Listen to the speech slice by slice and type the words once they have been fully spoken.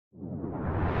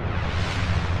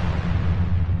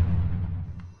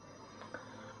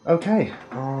Okay,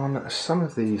 on some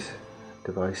of these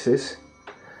devices,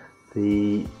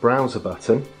 the browser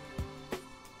button,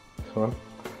 this one,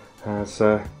 has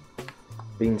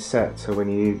been set so when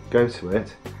you go to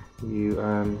it, you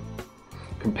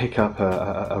can pick up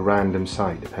a random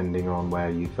site depending on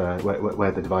where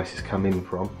the device has come in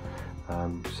from.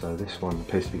 So this one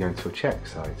appears to be going to a Czech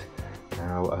site.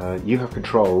 Now you have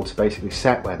control to basically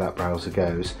set where that browser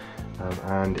goes,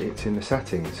 and it's in the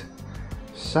settings.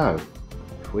 So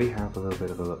if we have a little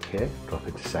bit of a look here, drop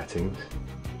into settings,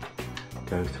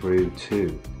 go through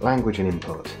to language and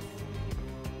input,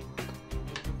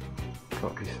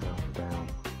 drop yourself down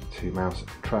to mouse and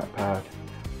trackpad,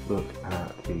 look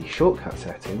at the shortcut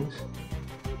settings,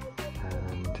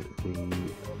 and the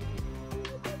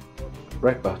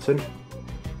red button,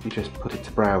 you just put it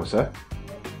to browser.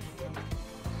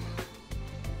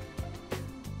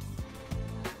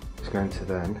 It's going to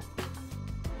then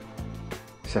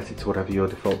set it to whatever your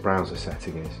default browser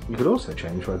setting is. You could also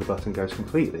change where the button goes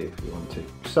completely if you want to.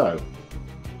 So,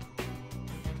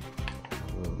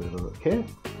 a little bit of a look here.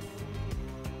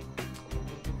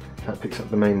 That picks up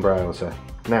the main browser.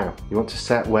 Now, you want to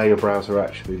set where your browser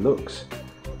actually looks.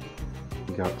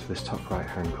 You go up to this top right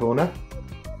hand corner,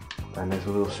 and there's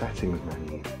a little settings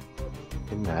menu.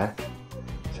 In there,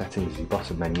 settings is your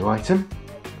bottom menu item,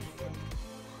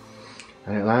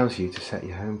 and it allows you to set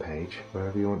your home page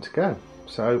wherever you want to go.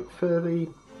 So for the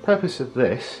purpose of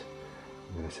this,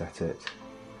 I'm going to set it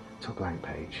to a blank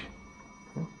page.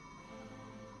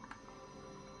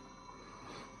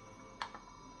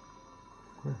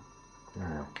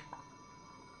 Now,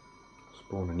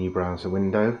 spawn a new browser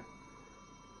window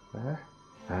there,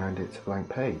 and it's a blank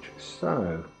page.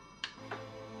 So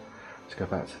let's go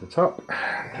back to the top.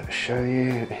 Let's show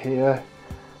you here.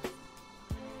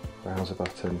 Browser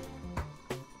button,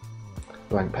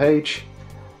 blank page,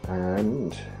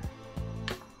 and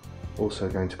also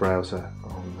going to browser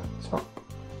on the top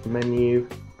menu,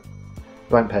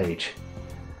 blank page.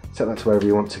 Set that to wherever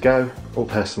you want to go, all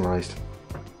personalised.